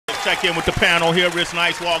check in with the panel here. Rich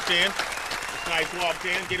Nycee walked in. Rich Nycee walked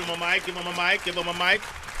in. Give him a mic. Give him a mic. Give him a mic.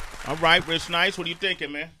 All right, Rich Nycee, what are you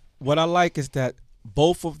thinking, man? What I like is that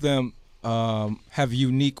both of them have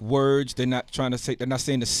unique words. They're not trying to say. They're not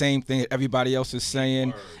saying the same thing that everybody else is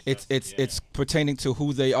saying. It's pertaining to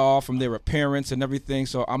who they are from their appearance and everything.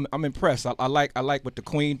 So I'm impressed. I like what the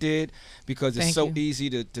Queen did, because it's so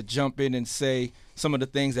easy to jump in and say some of the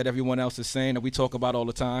things that everyone else is saying that we talk about all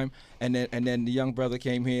the time. And then the young brother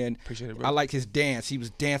came here, and appreciate it, I like his dance. He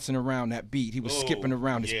was dancing around that beat. He was skipping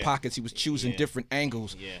around his pockets. He was choosing different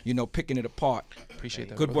angles. You know, picking it apart. Appreciate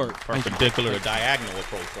that. Good work. Perpendicular or diagonal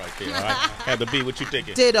approach right there. All right. Have the beat. What you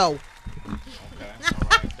thinking? Ditto. Okay. All right.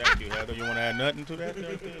 Thank you, Heather. You want to add nothing to that?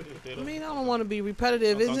 I mean, I don't want to be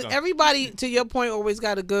repetitive. Everybody, to your point, always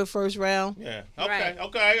got a good first round. Yeah. Okay. Right.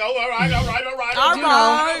 Okay. Oh, all right. All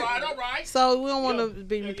right. So we don't want to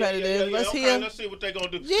be repetitive. Let's hear. Let's see what they're gonna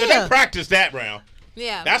do. Yeah. They practice that round.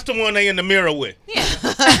 Yeah. That's the one they in the mirror with. Yeah.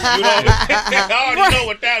 You know, I already know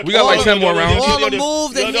what that. We got like 10 more rounds. All the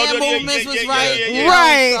moves, the hand movements was right.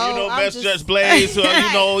 Right. You know, best just Blaze. You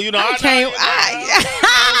know. I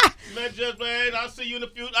Just Blaze. I'll see you in the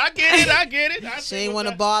future. I get it. She ain't want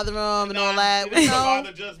to bother him and all that. We don't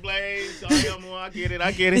bother Just Blaze. I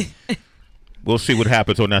get it. We'll see what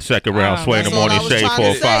happens on that second round. Sway in the morning shade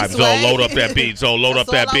 4-5. Zoe, load up that beat. Zoe, load up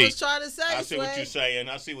that beat. I see what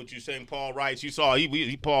you're saying. Paul Wright. You saw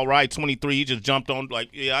he Paul Wright 23. He just jumped on like,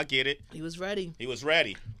 yeah, I get it. He was ready.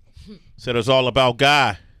 Said it's all about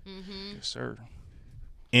God. Yes, sir.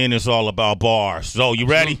 And it's all about bars. Zoe, you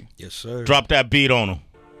ready? Yes, sir. Drop that beat on him.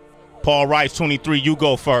 Paul Wright 23. You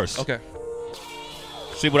go first. Okay.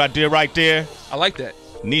 See what I did right there? I like that.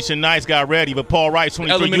 Nesha Nycee got ready, but Paul Wright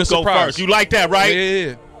 23. You go surprise. first. You like that, right?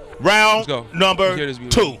 Yeah. Round number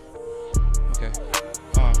 2. Okay.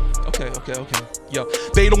 Yo,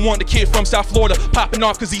 they don't want the kid from South Florida popping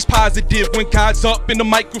off cause he's positive. When God's up in the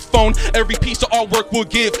microphone, every piece of artwork will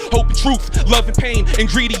give hope and truth, love and pain,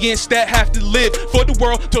 ingredients that have to live for the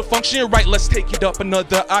world to function right. Let's take it up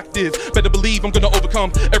another octave. Better believe I'm gonna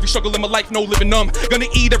overcome every struggle in my life, no living numb. Gonna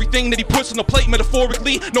eat everything that he puts on the plate,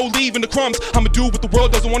 metaphorically, no leaving the crumbs. I'ma do what the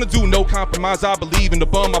world doesn't want to do, no compromise. I believe in the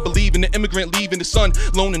bum, I believe in the immigrant leaving the sun,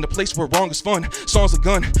 lone in the place where wrong is fun. Songs a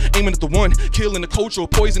gun, aiming at the one, killing the culture,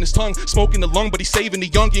 poison his tongue, smoking the lung, but he's saving the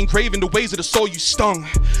young, engraving the ways of the soul you stung.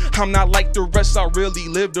 I'm not like the rest, I really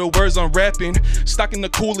live the words I'm rapping. Stocking the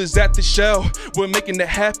coolers at the shell, we're making that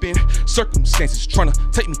happen. Circumstances trying to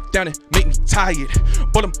take me down and make me tired,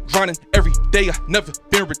 but I'm grinding every day, I never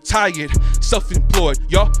been retired. Self-employed,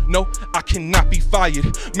 y'all know I cannot be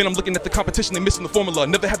fired. Man, I'm looking at the competition, they missing the formula.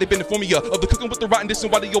 Never have they been informing ya of the cooking with the rotten dish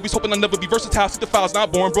and why they always hoping I'll never be versatile. See the files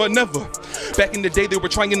not born, bruh, never. Back in the day, they were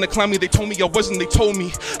trying to clown me, they told me I wasn't, they told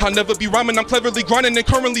me I'll never be rhyming, I'm cleverly grinding and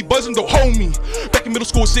currently buzzing, don't hold me. Back in middle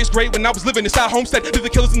school, 6th grade, when I was living inside Homestead, did the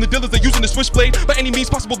killers and the dealers, they using the switchblade. By any means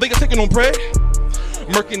possible, they got taken on bread.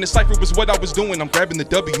 Murking the cypher was what I was doing, I'm grabbing the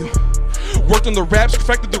W. Worked on the raps,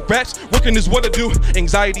 perfected the raps, working is what I do.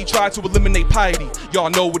 Anxiety tried to eliminate piety. Y'all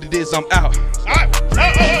know what it is, I'm out. All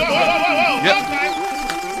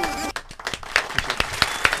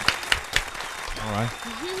right.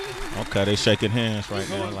 Okay, they shaking hands right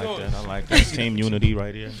now. I like that. It's team unity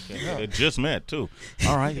right here. They just met too.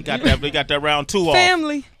 All right, they got that round 2 off.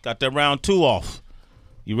 Family. Got that round 2 off.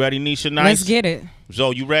 You ready, Nesha Nycee? Let's get it.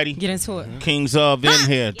 Zoe, you ready? Get into it. Kings of in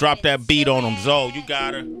here. Drop that beat on them. Zoe, you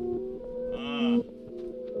got her.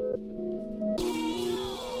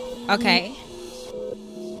 Okay.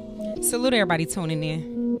 Salute everybody tuning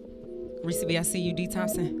in. Reese B, I see you, D.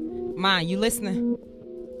 Thompson. Mine, you listening?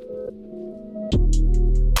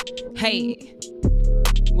 Hey.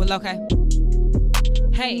 Well, okay.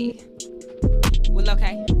 Hey. Well,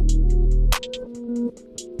 okay.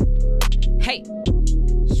 Hey.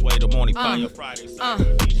 Sway the morning fire Friday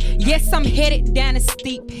Cypher. Yes, I'm headed down a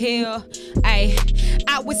steep hill. Ay,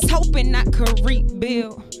 I was hoping I could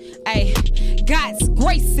rebuild. Ay, God's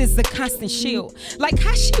grace is a constant shield. Like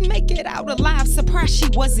how she make it out alive, surprised she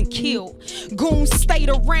wasn't killed. Goons stayed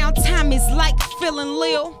around, time is like feeling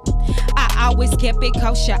lil. I always kept it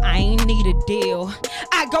kosher, I ain't need a deal.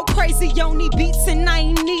 I go crazy on these beats and I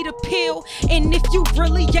ain't need a pill. And if you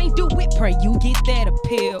really ain't do it, pray you get that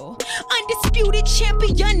appeal. Undisputed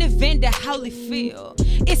champion Evander Holyfield.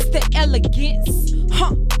 It's the elegance,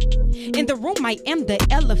 huh? In the room, I am the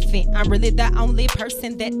elephant. I'm really the only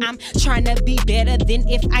person that I'm trying to be better than.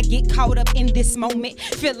 If I get caught up in this moment,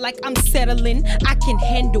 feel like I'm settling. I can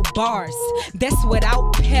handle bars, that's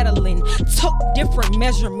without pedaling. Took different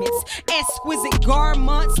measurements, exquisite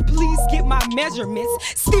garments. Please get my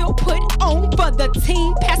measurements. Still put on for the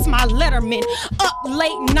team, past my Letterman. Up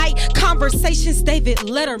late night conversations, David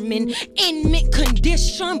Letterman. In mint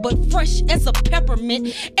condition, but fresh as a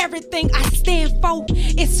peppermint. Everything I stand for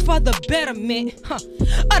is for the betterment,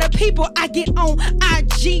 other people I get on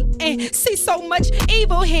IG and see so much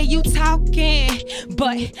evil. Hear you talking,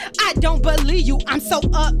 but I don't believe you. I'm so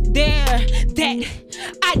up there that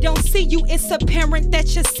I don't see you. It's apparent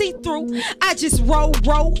that you see through. I just roll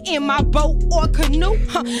in my boat or canoe,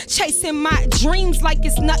 chasing my dreams like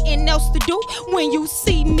it's nothing else to do. When you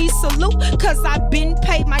see me, salute, cause I've been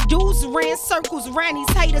paid my dues. Ran circles, ran these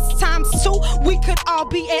haters times two. We could all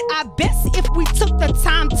be at our best if we took the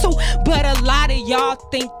time to. But a lot of y'all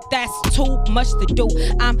think that's too much to do.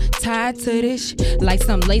 I'm tied to this like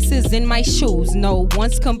some laces in my shoes. No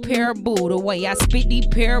one's comparable. The way I spit these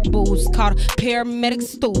parables called a paramedic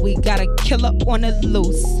stew. We got a kill up on the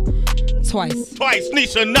loose. Twice.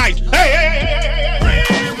 Nesha Nycee. Hey.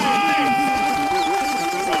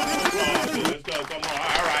 Let's go. Come on.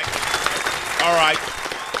 All right.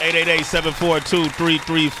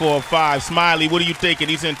 888-742-3345. Smiley, what are you thinking?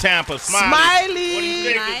 He's in Tampa. Smiley. What are you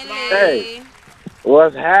thinking, Smiley? Hey,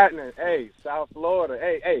 what's happening? Hey, South Florida.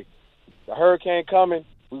 Hey, the hurricane coming.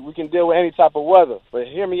 We can deal with any type of weather. But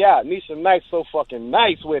hear me out. Nesha Nycee so fucking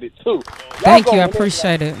nice with it, too. Thank you. I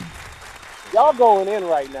appreciate it. Y'all going in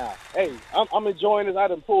right now. Hey, I'm enjoying this. I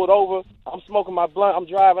done pulled over. I'm smoking my blunt. I'm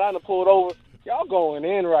driving. I done pulled over. Y'all going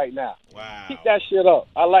in right now. Wow. Keep that shit up.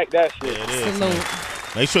 I like that shit. Yeah, it is. Salute.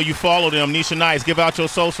 Make sure you follow them, Nesha Nycee. Give out your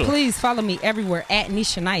social. Please follow me everywhere at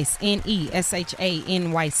Nesha Nycee,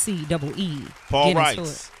 NESHANYCEE. Paul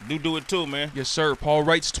Wrights. Do it too, man. Yes, sir. Paul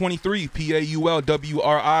Wrights 23.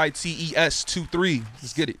 PAULWRITES 23.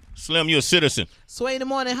 Let's get it. Slim, you a citizen. Sway in the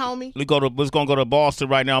morning, homie. We're gonna go to Boston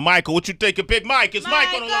right now. Michael, what you thinking? Big Mike. It's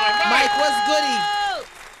Mike on the line. Mike, what's goody?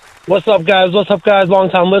 What's up, guys? Long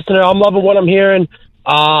time listener. I'm loving what I'm hearing.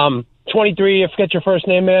 23. I forget your first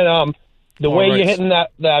name, man. The way you're hitting that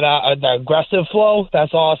aggressive flow,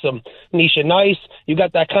 that's awesome. Nesha Nycee, you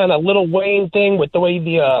got that kind of Lil Wayne thing with the way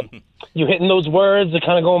you're hitting those words, they're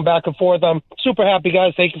kind of going back and forth. I'm super happy,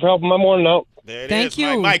 guys. Thank you for helping my morning out. There it is,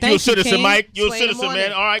 Mike. Mike, you're a citizen, King. Mike. You're a citizen,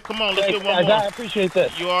 man. All right, come on. Let's get one more. I appreciate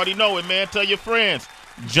that. You already know it, man. Tell your friends.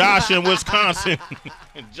 Josh in Wisconsin.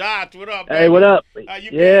 Josh, what up, man? Hey, what up? How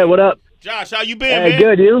you been? What up? Josh, how you been, man? Hey,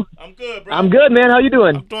 good, you? I'm good, bro. I'm good, man. How you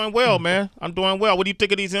doing? I'm doing well, man. I'm doing well. What do you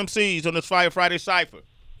think of these MCs on this Friday Cypher?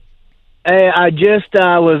 Hey, I just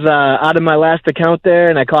was out of my last account there,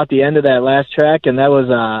 and I caught the end of that last track, and that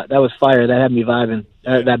was fire. That had me vibing.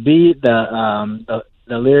 That beat,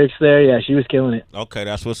 the lyrics there, yeah, she was killing it. Okay,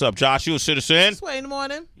 that's what's up. Josh, you a citizen? Sway in the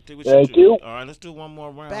morning. Thank you. All right, let's do one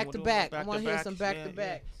more round. Back to back. I want to hear some back to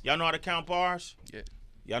back. Y'all know how to count bars? Yeah.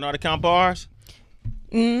 Y'all know how to count bars?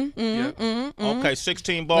 Okay,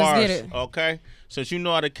 16 bars. Let's get it. Okay. Since you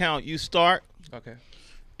know how to count, you start. Okay.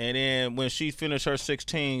 And then when she finishes her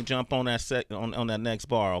 16, jump on that on that next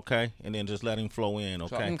bar, okay? And then just let him flow in,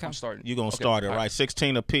 okay? I'm starting. You're going to start it, right?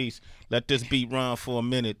 16 apiece. Let this beat run for a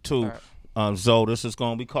minute, too. Right. Zoe,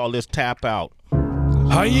 we call this tap out.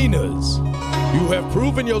 Hyenas, you have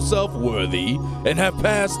proven yourself worthy and have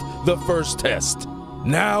passed the first test.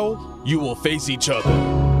 Now you will face each other.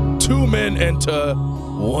 2 men enter,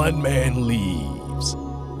 1 man leaves.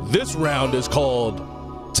 This round is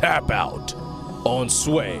called Tap Out on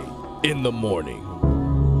Sway in the morning.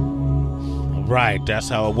 Right, that's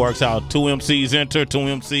how it works out. 2 MCs enter, 2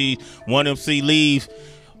 MCs, 1 MC leave.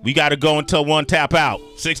 We got to go until 1 tap out.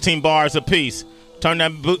 16 bars apiece. Turn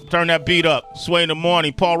that beat up. Sway in the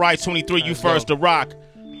morning. Paul Wright 23. You first to rock.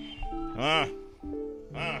 Let's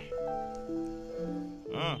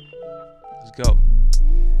go.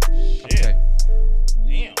 Shit. Okay.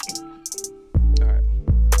 Damn. All right.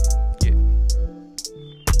 Yeah.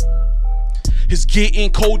 It's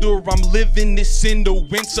getting colder. I'm living this in the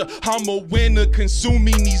winter. I'm a winner.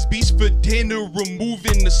 Consuming these beats for dinner.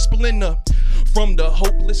 Removing the splinter. From the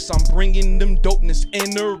hopeless, I'm bringing them dopeness.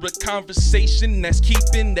 Enter a conversation that's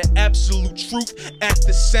keeping the absolute truth at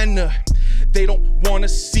the center. They don't want to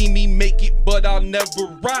see me make it, but I'll never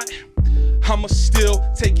rot. I'ma still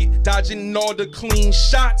take it, dodging all the clean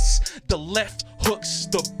shots. The left hook's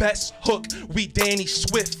the best hook, we Danny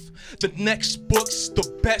Swift. The next book's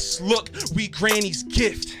the best look, we Granny's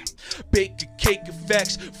gift. Bake a cake of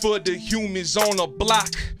facts for the humans on a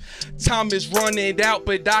block. Time is running out,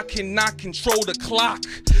 but I cannot control the clock.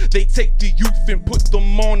 They take the youth and put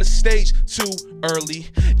them on the stage too early.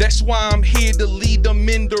 That's why I'm here to lead them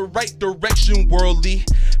in the right direction, worldly.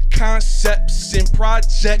 Concepts and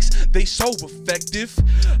projects, they so effective.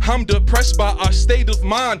 I'm depressed by our state of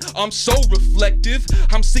mind, I'm so reflective.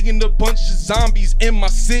 I'm seeing a bunch of zombies in my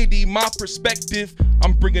city, my perspective.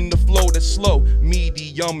 I'm bringing the flow that's slow,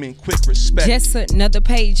 medium, and quick respect. Just another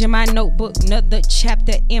page in my notebook, another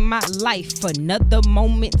chapter in my life. Another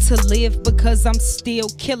moment to live because I'm still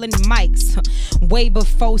killing mics. Way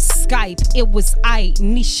before Skype, it was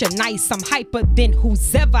Nesha Nycee. I'm hyper than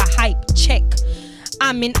who's ever hype. Check.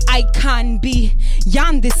 I'm an icon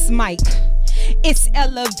beyond this mic. It's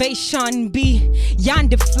elevation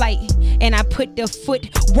beyond the flight. And I put the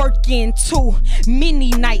footwork into many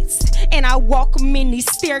nights. And I walk many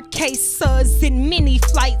staircases in many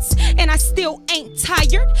flights. And I still ain't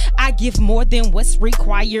tired. I give more than what's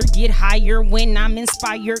required. Get higher when I'm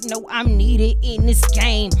inspired. No, I'm needed in this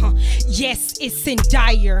game. Yes, it's in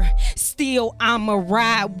dire. Still, I'ma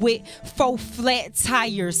ride with 4 flat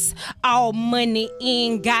tires. All money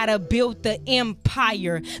in, gotta build the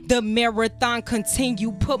empire. The marathon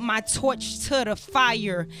continue, put my torch to the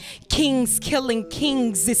fire. Kings killing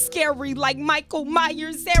kings is scary like Michael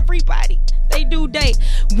Myers. Everybody, they do date.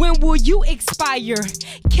 When will you expire?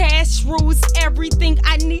 Cash rules everything.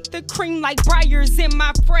 I need the cream like Briars in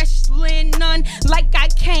my fresh linen, like I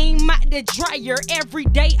came out the dryer. Every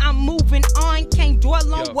day I'm moving on, can't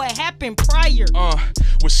dwell on what happened prior.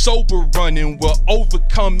 We're sober running, we're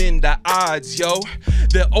overcoming the odds, yo.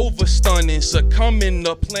 They're overstunning, succumbing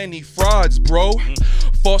to plenty frauds, bro.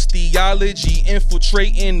 False theology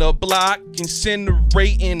infiltrating the block,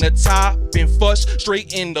 incinerating the top, and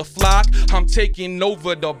frustrating the flock. I'm taking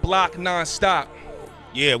over the block non-stop.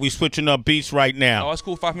 Yeah, we switching up beats right now. Oh, that's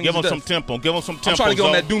cool. 5 minutes. Give them some tempo. Give them some tempo. I'm trying to get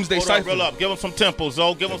on that Doomsday Hold Cypher. Real up. Give them some tempo,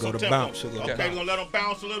 Zo. Give them some tempo. Bounce. Okay, we're gonna let them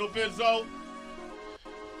bounce a little bit, Zo.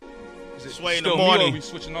 Sway in the still morning. me, or are we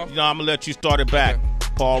switching off? You know, I'm gonna let you start it back. Okay.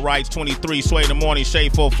 Paul Wright's 23, Sway in the morning,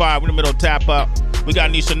 Shade 45. We're in the middle, tap up. We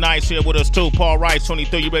got Nesha Nycee here with us too. Paul Wright's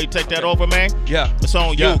 23. You ready to take that over, man? Yeah. It's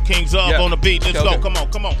on you. Kings up on the beat. Let's go. Come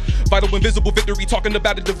on, come on. Vital, invisible victory, talking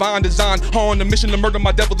about a divine design. On a mission to murder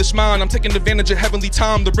my devilish mind. I'm taking advantage of heavenly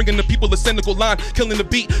time. They're bringing the people a cynical line. Killing the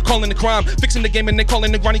beat, calling the crime. Fixing the game and they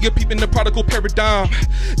calling the grinding. You're peeping the prodigal paradigm.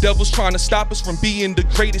 Devils trying to stop us from being the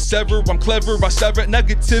greatest ever. I'm clever. I sever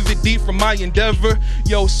negativity from my endeavor.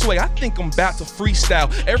 Yo, Sway, I think I'm about to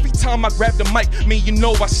freestyle. Every time I grab the mic, man, you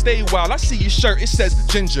know I stay wild. I see your shirt, it says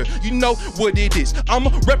ginger. You know what it is.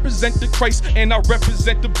 I'ma represent the Christ and I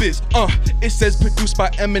represent the biz. It says produced by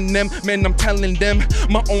Eminem. Man, I'm telling them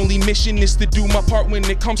my only mission is to do my part when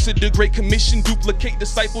it comes to the Great Commission. Duplicate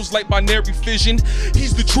disciples like binary fission.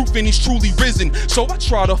 He's the truth and he's truly risen. So I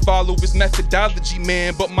try to follow his methodology,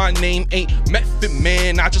 man. But my name ain't Method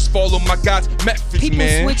Man. I just follow my God's methods, People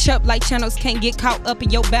man. switch up like channels, can't get caught up in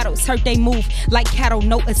your battles. Heard they move like cattle,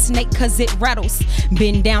 know a snake cause it rattles.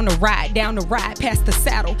 Been down the ride, past the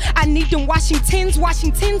saddle. I need them Washingtons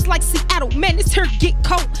like Seattle. Man, it's here get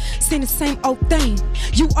cold. Saying the same old thing.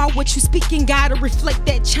 You are what you speaking, gotta reflect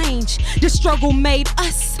that change. The struggle made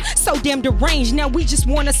us so damn deranged. Now we just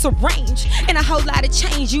want us arrange and a whole lot of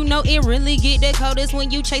change. You know it really get the coldest when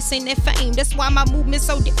you chasing that fame. That's why my movement's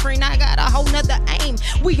so different. I got a whole nother aim.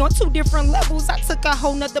 We on 2 different levels. I took a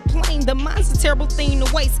whole nother plane. The mind's a terrible thing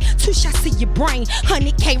to waste. 2 shots to your brain,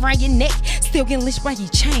 100K around your neck, still getting lynched by your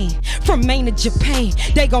chain. From Maine to Japan,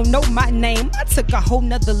 they gon' know my name. I took a whole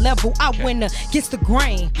nother level. I went against the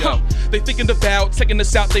grain. Yo, they thinking about taking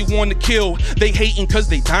us out, they want to kill. They hating cause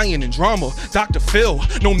they dying in drama. Dr. Phil,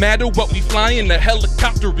 no matter what we flying, the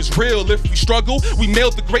helicopter is real. If we struggle, we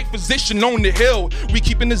mailed the great physician on the hill. We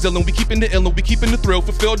keeping the zeal and we keeping the ill and we keeping the thrill.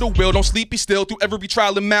 Fulfill the will, don't sleep, be still. Through every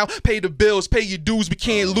trial and mal, pay the bills, pay your dues. We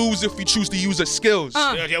can't lose if we choose to use our skills.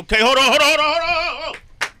 Okay, hold on.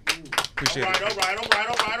 Appreciate it. All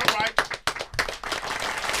right.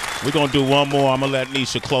 We're gonna do one more. I'm gonna let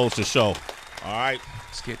Nesha close the show. All right.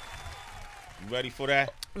 Let's get. You ready for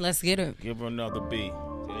that? Let's get it. Give her another beat.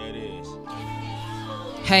 There it is.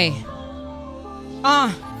 Hey.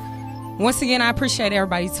 Once again, I appreciate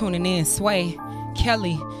everybody tuning in. Sway,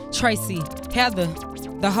 Kelly, Tracy, Heather,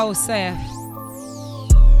 the whole staff.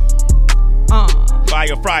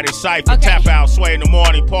 Fire Friday Cypher, Tap Out, Sway in the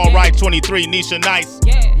morning. Paul Wright, 23, Nesha Nycee.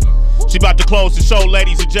 Yeah. She about to close the show,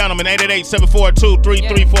 ladies and gentlemen.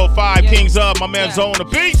 888-742-3345. Kings Up, my man's on the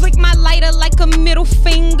beat. Flick my lighter like a middle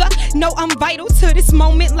finger. No, I'm vital to this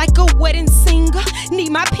moment like a wedding singer.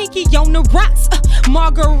 Need my pinky on the rocks.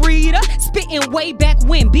 Margarita, spitting way back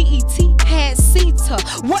when BET had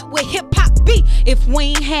CETA. What would hip-hop be if we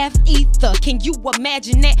ain't have ether? Can you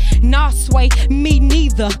imagine that? Nah, Sway, me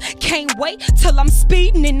neither. Can't wait till I'm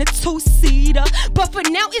speeding in the two-seater. But for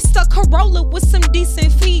now, it's the Corolla with some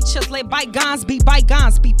decent features. Let bygones be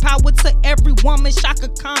bygones. Be power to every woman, Shaka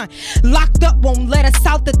Khan. Locked up, won't let us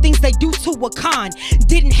out. The things they do to a con.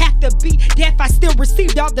 Didn't have to be deaf, I still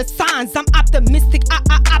received all the signs. I'm optimistic,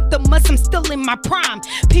 Optimus, I'm still in my prime.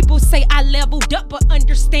 People say I leveled up, but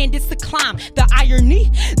understand it's a climb. The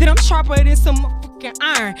irony that I'm sharper than some motherfucking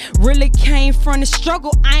iron really came from the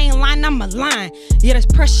struggle. I ain't lying, I'm a line. Yeah, this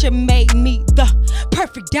pressure made me the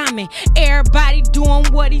perfect diamond. Everybody doing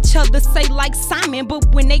what each other say like Simon, but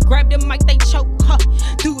when they grab the mic, they choke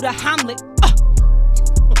through the Hamlet.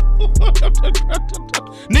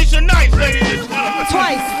 Nesha Nycee, ladies and gentlemen.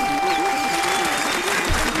 Twice.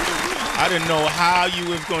 I didn't know how you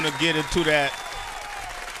was gonna get into that.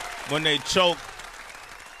 When they choke,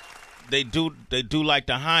 they do like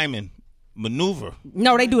the Hyman maneuver.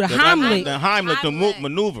 No, they do the Heimlich. The Heimlich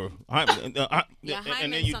maneuver. And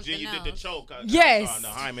then you did the choke. Yes. The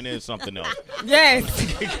Hyman is something else. Yes.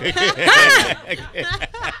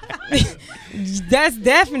 That's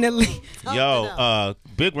definitely. Yo,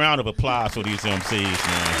 big round of applause for these MCs,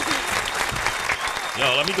 man. Yo,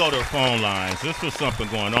 let me go to the phone lines. This was something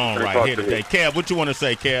going on right here today. Kev, what you want to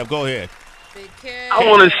say, Kev? Go ahead. I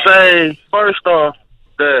want to say, first off,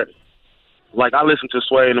 that, like, I listen to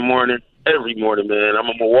Sway in the morning, every morning, man. I'm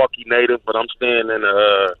a Milwaukee native, but I'm staying in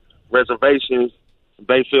a reservation in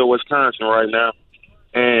Bayfield, Wisconsin right now.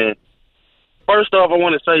 And first off, I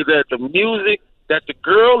want to say that the music that the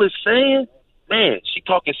girl is saying, man, she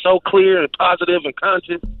talking so clear and positive and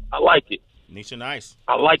conscious. I like it. Nesha Nycee.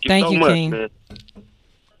 I like it Thank so you, much, King. man.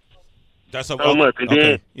 That's so much. And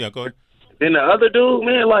then, yeah, go ahead. Then the other dude,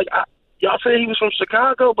 man, like, y'all said he was from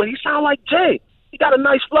Chicago, but he sound like Jay. He got a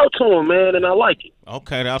nice flow to him, man, and I like it.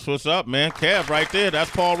 Okay, that's what's up, man. Kev right there. That's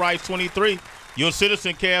Paul Rice, 23. You're a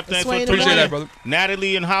citizen, Kev. Thanks for appreciate that, brother.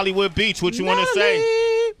 Natalie in Hollywood Beach. What you want to say?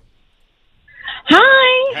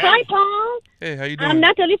 Hi. Hey. Hi, Paul. Hey, how you doing? I'm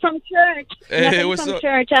Natalie from church. Hey, Natalie what's from up?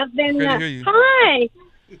 church. I've been. Great to hear you. Hi.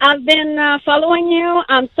 I've been following you.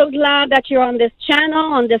 I'm so glad that you're on this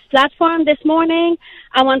channel, on this platform this morning.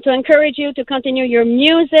 I want to encourage you to continue your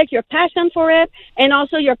music, your passion for it, and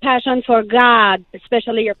also your passion for God,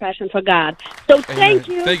 especially your passion for God. So thank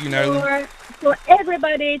you, Natalie. for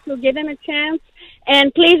everybody to give him a chance.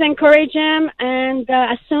 And please encourage him. And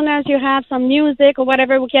as soon as you have some music or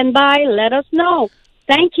whatever we can buy, let us know.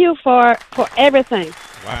 Thank you for everything.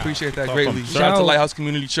 Wow. I appreciate that greatly. Shout out to Lighthouse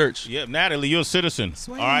Community Church. Yeah, Natalie, you're a citizen.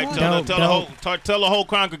 All right, tell the whole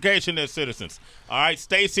congregation they're citizens. All right,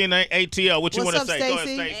 Stacy and ATL, what you want to say? Go ahead,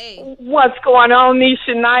 Stacy. Hey. What's going on? Nesha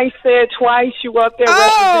Nycee said twice. You were up there.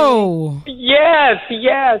 Oh, yes.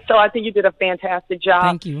 So I think you did a fantastic job.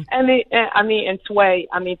 Thank you. And and Sway,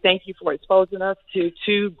 thank you for exposing us to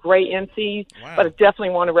two great MCs. Wow. But I definitely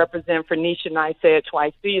want to represent for Nesha Nycee said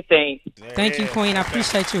twice. Do your thing. Thank you, Queen. I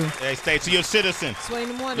appreciate you. Hey, Stacy, you're a citizen. Sway in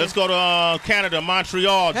the morning. Let's go to Canada,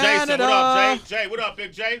 Montreal. Canada. Jason, what up, Jay? Jay, what up,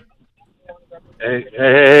 Big Jay?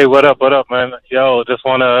 Hey, what up, man? Yo, just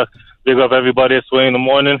want to big up everybody at Sway in the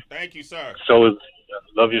morning. Thank you, sir.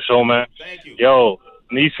 Love your show, man. Thank you. Yo,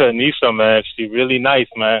 Nesha, man, she really nice,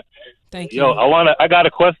 man. Thank you. Yo, I got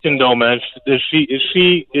a question though, man.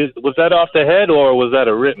 Was that off the head or was that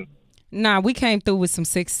a written? Nah, we came through with some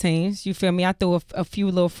 16s. You feel me? I threw a few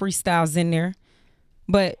little freestyles in there.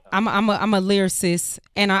 But I'm a lyricist,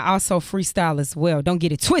 and I also freestyle as well. Don't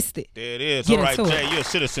get it twisted. There it is. Get all right, into Jay, it. you're a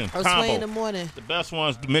citizen. Sway in the morning. The best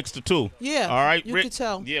ones mixed the two. Yeah. All right, you Rick. can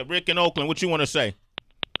tell. Yeah, Rick in Oakland. What you want to say?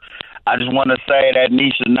 I just want to say that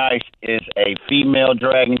Nesha Nycee is a female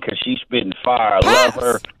dragon because she's spitting fire. I love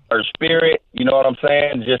her spirit. You know what I'm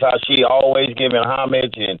saying? Just how she always giving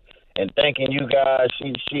homage and thanking you guys.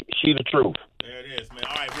 She the truth. There it is, man.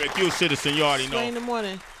 All right, Rick, you a citizen. You already know. Sway in the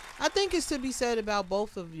morning. I think it's to be said about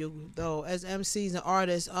both of you, though, as MCs and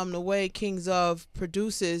artists. The way Kings of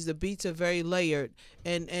produces, the beats are very layered,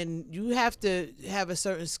 and you have to have a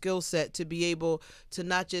certain skill set to be able to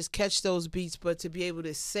not just catch those beats, but to be able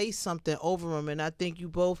to say something over them. And I think you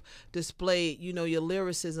both displayed, your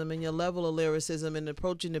lyricism and your level of lyricism and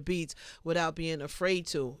approaching the beats without being afraid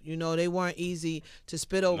to. They weren't easy to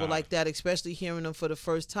spit over like that, especially hearing them for the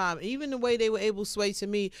first time. Even the way they were able, Sway, to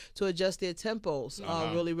me, to adjust their tempos,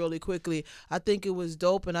 really really quickly. I think it was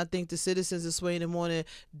dope, and I think the citizens of Sway in the Morning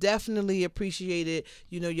definitely appreciated,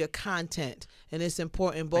 your content, and it's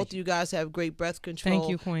important. Both of you guys have great breath control.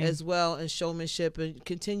 Thank you, Queen. As well, and showmanship, and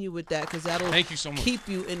continue with that, because that'll keep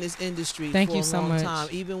you in this industry for a long time.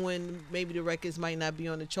 Even when maybe the records might not be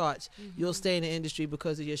on the charts, you'll stay in the industry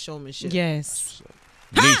because of your showmanship. Yes.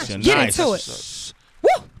 Nesha, get nice. into it. Woo!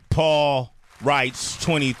 Paul Wrights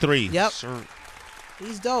 23. Yep.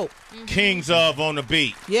 He's dope. Kings of on the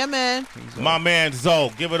beat. Yeah, man. My man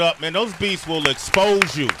Zoe, give it up, man. Those beats will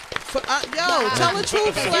expose you. Tell the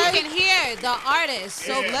truth, Sway. You can hear the artists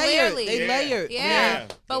so clearly. They layered. Yeah.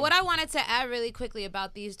 But what I wanted to add really quickly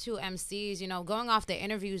about these two MCs, going off the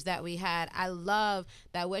interviews that we had, I love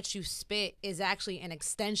that what you spit is actually an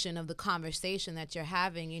extension of the conversation that you're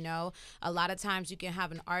having. A lot of times you can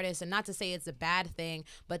have an artist, and not to say it's a bad thing,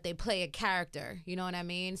 but they play a character. You know what I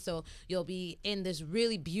mean? So you'll be in this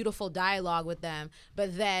really beautiful dialogue with them,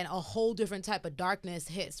 but then a whole different type of darkness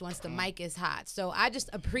hits once the mic is hot. So I just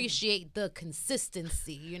appreciate the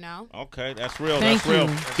consistency, Okay, that's real. Thank That's real.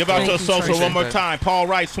 you. Give out your Thank you, social Tracy. one more time. Paul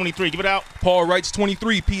Wrights 23. Give it out. Paul Wrights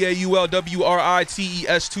 23,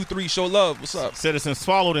 PaulWrites23. Show love. What's up? Citizens,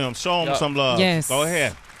 follow them. Show them some love. Yes. Go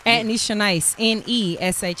ahead. At Nesha Nycee,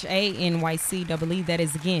 NESHANYCEE. That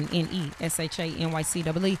is again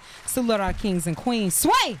NESHANYCEE. Salute our kings and queens.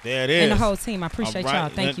 Sway. There it is. And the whole team. I appreciate y'all.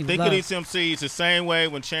 Thank you. Think Love. of these MCs the same way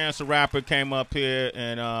when Chance the Rapper came up here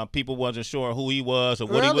and people wasn't sure who he was or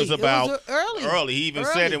what he was about. Early. He even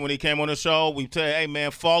said it when he came on the show. We tell you, hey, man,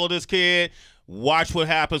 follow this kid. Watch what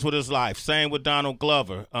happens with his life. Same with Donald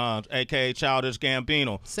Glover, a.k.a. Childish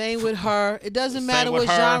Gambino. Same with her. It doesn't matter what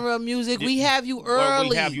genre of music. We have you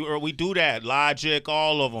early. We have you early. We do that. Logic,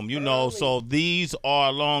 all of them, So these are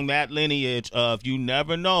along that lineage of you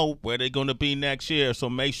never know where they're going to be next year. So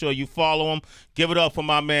make sure you follow them. Give it up for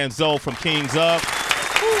my man Zoe from Kings of.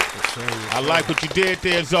 I like what you did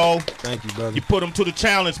there, Zoe. Thank you, brother. You put him to the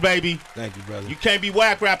challenge, baby. Thank you, brother. You can't be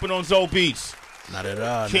whack rapping on Zoe beats. Not at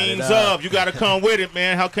all. Kings of, you got to come with it,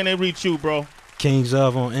 man. How can they reach you, bro? Kings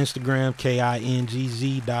of on Instagram,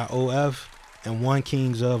 KINGZ.OF, and One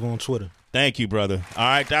Kings of on Twitter. Thank you, brother. All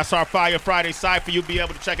right, that's our Fire Friday Cypher. You'll be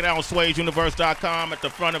able to check it out on Sway'sUniverse.com at the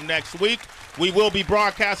front of next week. We will be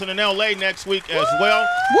broadcasting in L.A. next week as well.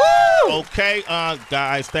 Woo! Okay,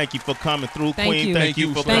 guys, thank you for coming through. Thank Queen, you. thank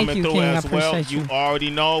you for coming through King. as well. You already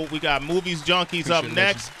know we got Movies Junkies up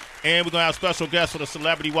next. And we're going to have special guests for the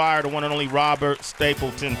Celebrity Wire, the one and only Robert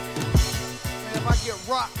Stapleton.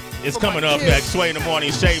 It's coming up next. Sway in the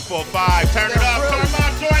Morning, Shade 45. Turn it up, turn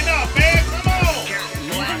up, join up,